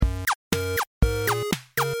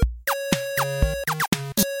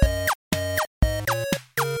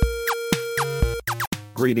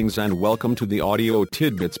Greetings and welcome to the Audio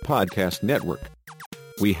TidBits Podcast Network.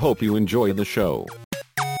 We hope you enjoy the show.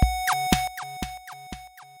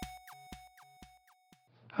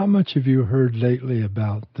 How much have you heard lately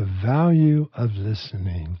about the value of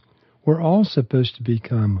listening? We're all supposed to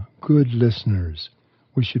become good listeners.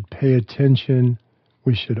 We should pay attention.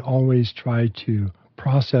 We should always try to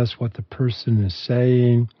process what the person is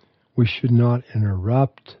saying. We should not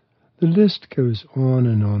interrupt. The list goes on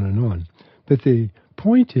and on and on. But the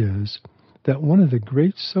point is that one of the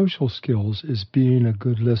great social skills is being a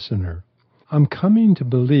good listener. I'm coming to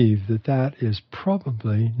believe that that is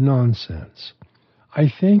probably nonsense. I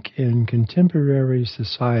think in contemporary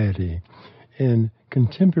society, in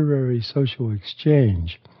contemporary social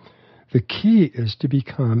exchange, the key is to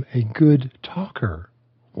become a good talker.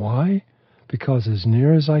 Why? Because as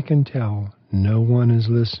near as I can tell, no one is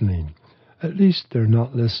listening. At least they're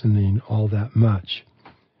not listening all that much.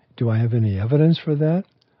 Do I have any evidence for that?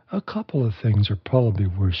 A couple of things are probably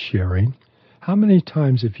worth sharing. How many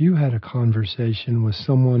times have you had a conversation with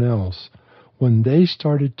someone else when they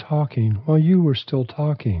started talking while you were still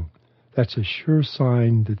talking? That's a sure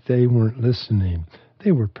sign that they weren't listening.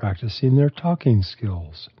 They were practicing their talking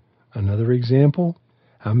skills. Another example,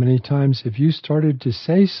 how many times have you started to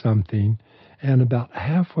say something and about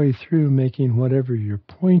halfway through making whatever your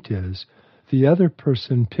point is, the other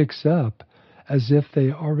person picks up as if they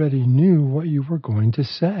already knew what you were going to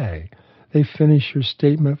say. They finish your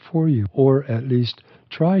statement for you, or at least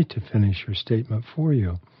try to finish your statement for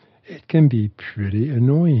you. It can be pretty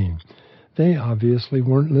annoying. They obviously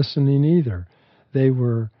weren't listening either. They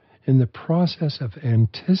were in the process of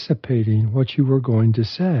anticipating what you were going to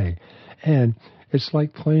say. And it's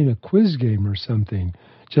like playing a quiz game or something.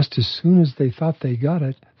 Just as soon as they thought they got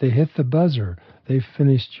it, they hit the buzzer. They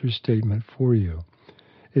finished your statement for you.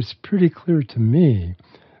 It's pretty clear to me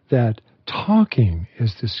that talking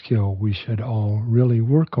is the skill we should all really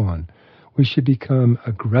work on. We should become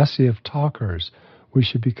aggressive talkers. We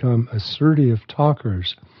should become assertive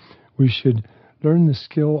talkers. We should learn the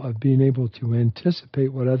skill of being able to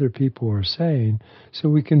anticipate what other people are saying so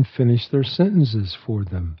we can finish their sentences for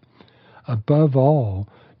them. Above all,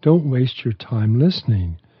 don't waste your time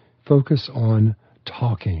listening. Focus on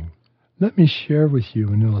talking. Let me share with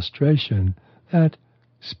you an illustration that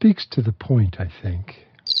speaks to the point, I think.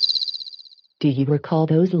 Do you recall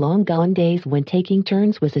those long-gone days when taking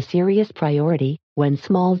turns was a serious priority, when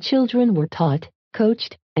small children were taught,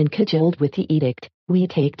 coached, and cajoled with the edict, "We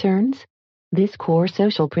take turns"? This core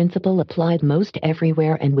social principle applied most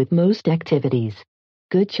everywhere and with most activities.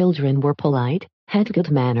 Good children were polite, had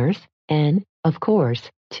good manners, and, of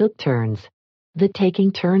course, took turns. The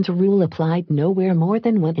taking turns rule applied nowhere more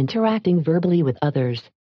than when interacting verbally with others.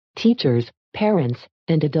 Teachers, parents,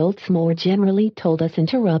 and adults more generally told us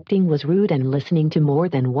interrupting was rude and listening to more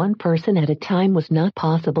than one person at a time was not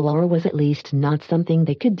possible or was at least not something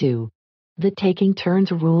they could do. The taking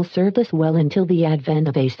turns rule served us well until the advent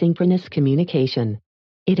of asynchronous communication.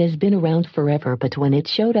 It has been around forever, but when it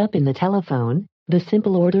showed up in the telephone, the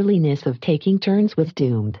simple orderliness of taking turns was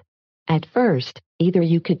doomed. At first, either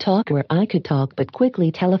you could talk or I could talk, but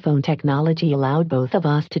quickly telephone technology allowed both of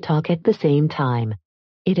us to talk at the same time.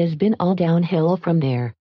 It has been all downhill from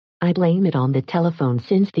there. I blame it on the telephone,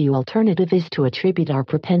 since the alternative is to attribute our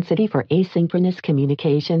propensity for asynchronous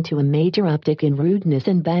communication to a major uptick in rudeness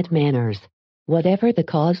and bad manners. Whatever the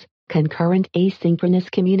cause, concurrent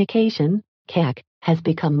asynchronous communication, CAC, has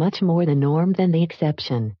become much more the norm than the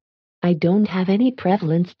exception. I don't have any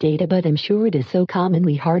prevalence data, but I'm sure it is so common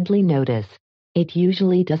we hardly notice. It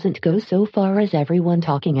usually doesn't go so far as everyone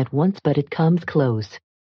talking at once, but it comes close.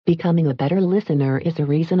 Becoming a better listener is a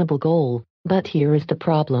reasonable goal, but here is the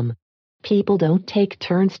problem. People don't take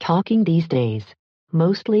turns talking these days.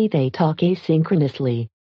 Mostly they talk asynchronously.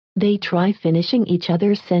 They try finishing each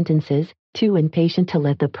other's sentences, too impatient to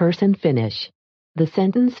let the person finish. The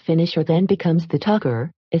sentence finisher then becomes the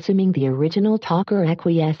talker, assuming the original talker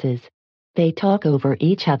acquiesces. They talk over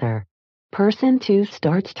each other. Person 2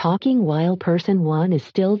 starts talking while person 1 is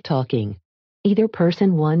still talking. Either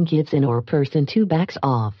person 1 gives in or person 2 backs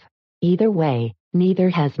off. Either way, neither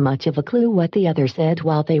has much of a clue what the other said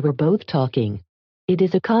while they were both talking. It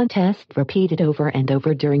is a contest repeated over and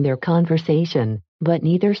over during their conversation, but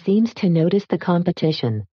neither seems to notice the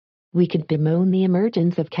competition. We could bemoan the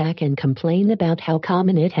emergence of CAC and complain about how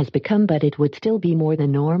common it has become, but it would still be more the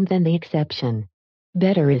norm than the exception.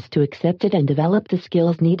 Better is to accept it and develop the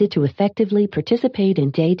skills needed to effectively participate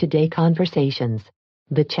in day-to-day conversations.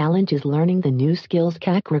 The challenge is learning the new skills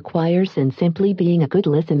CAC requires, and simply being a good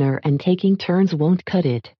listener and taking turns won't cut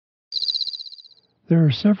it. There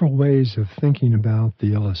are several ways of thinking about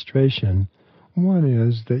the illustration. One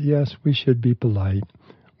is that, yes, we should be polite.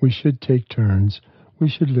 We should take turns. We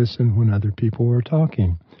should listen when other people are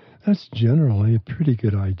talking. That's generally a pretty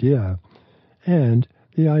good idea. And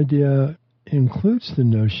the idea includes the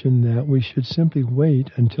notion that we should simply wait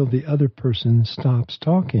until the other person stops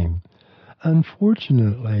talking.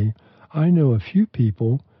 Unfortunately, I know a few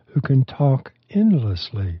people who can talk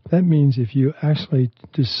endlessly. That means if you actually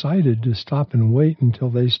decided to stop and wait until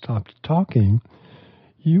they stopped talking,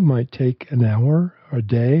 you might take an hour, a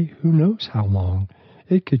day, who knows how long.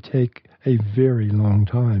 It could take a very long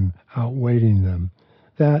time outwaiting them.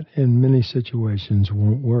 That, in many situations,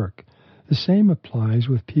 won't work. The same applies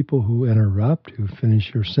with people who interrupt, who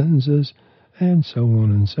finish your sentences, and so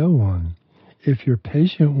on and so on. If you're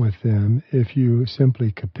patient with them, if you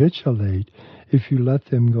simply capitulate, if you let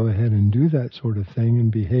them go ahead and do that sort of thing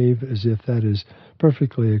and behave as if that is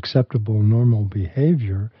perfectly acceptable, normal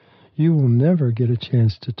behavior, you will never get a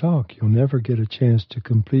chance to talk. You'll never get a chance to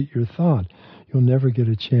complete your thought. You'll never get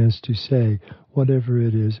a chance to say whatever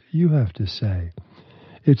it is you have to say.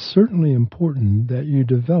 It's certainly important that you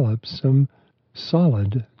develop some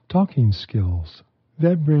solid talking skills.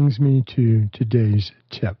 That brings me to today's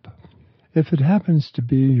tip. If it happens to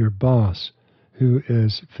be your boss who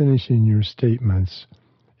is finishing your statements,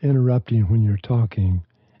 interrupting when you're talking,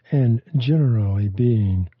 and generally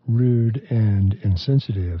being rude and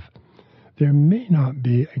insensitive, there may not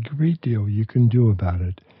be a great deal you can do about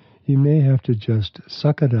it. You may have to just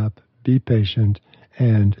suck it up, be patient,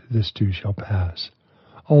 and this too shall pass.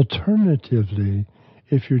 Alternatively,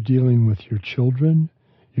 if you're dealing with your children,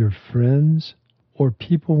 your friends, or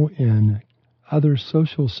people in other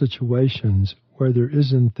social situations where there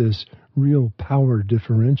isn't this real power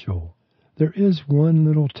differential, there is one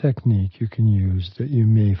little technique you can use that you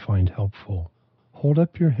may find helpful. Hold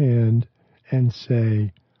up your hand and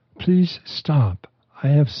say, "Please stop. I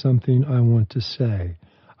have something I want to say.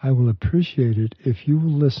 I will appreciate it if you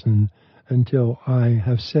will listen until I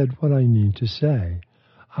have said what I need to say.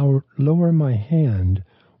 I'll lower my hand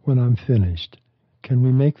when I'm finished. Can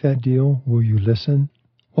we make that deal? Will you listen?"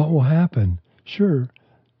 What will happen? Sure,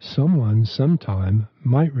 someone sometime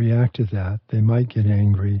might react to that. They might get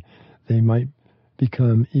angry. They might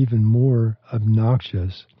become even more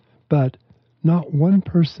obnoxious. But not one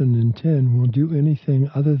person in 10 will do anything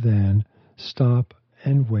other than stop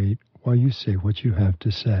and wait while you say what you have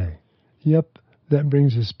to say. Yep, that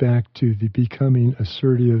brings us back to the becoming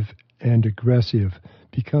assertive and aggressive,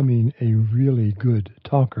 becoming a really good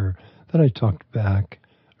talker that I talked back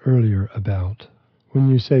earlier about. When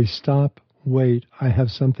you say stop, wait, I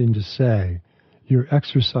have something to say, you're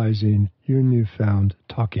exercising your newfound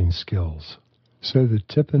talking skills. So the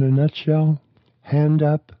tip in a nutshell, hand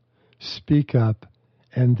up, speak up,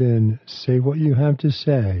 and then say what you have to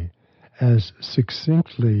say as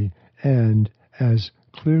succinctly and as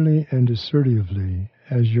clearly and assertively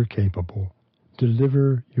as you're capable.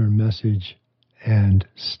 Deliver your message and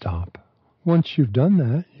stop. Once you've done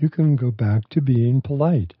that, you can go back to being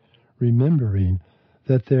polite, remembering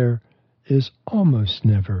that there is almost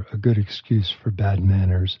never a good excuse for bad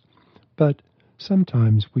manners, but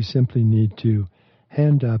sometimes we simply need to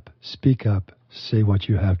hand up, speak up, say what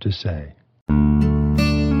you have to say.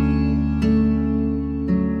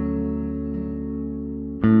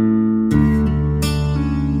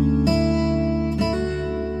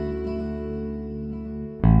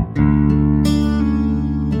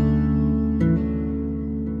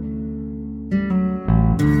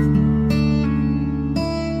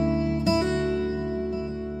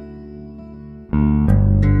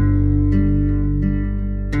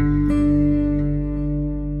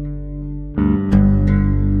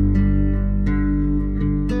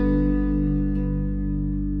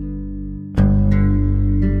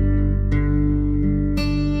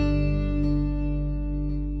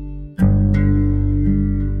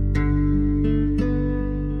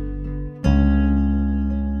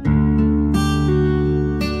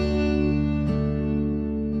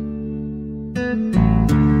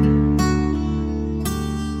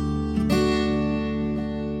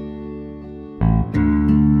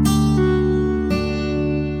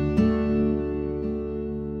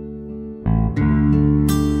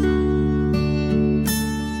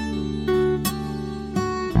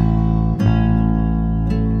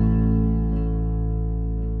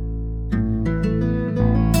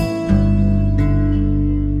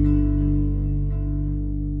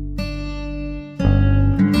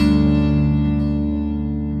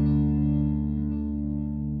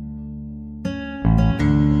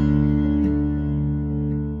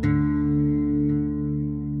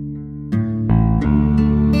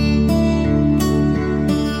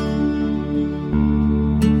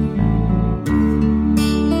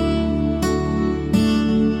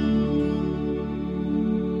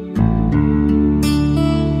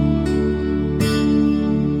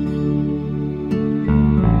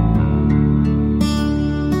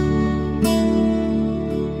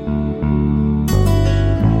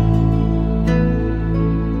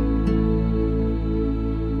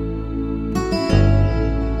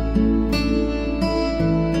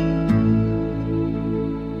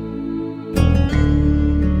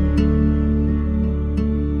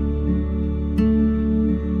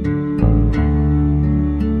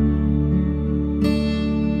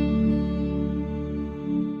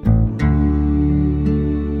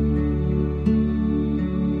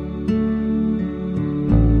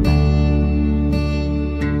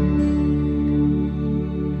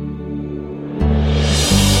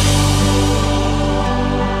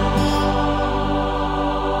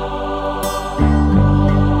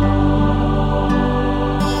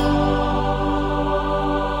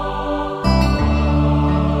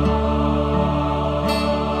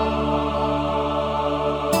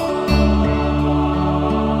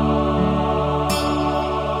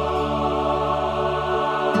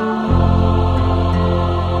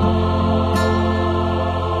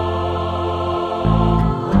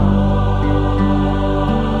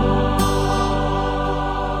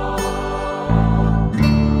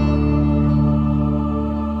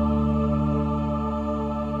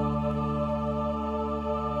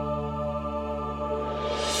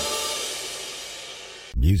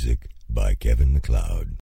 Music by Kevin MacLeod.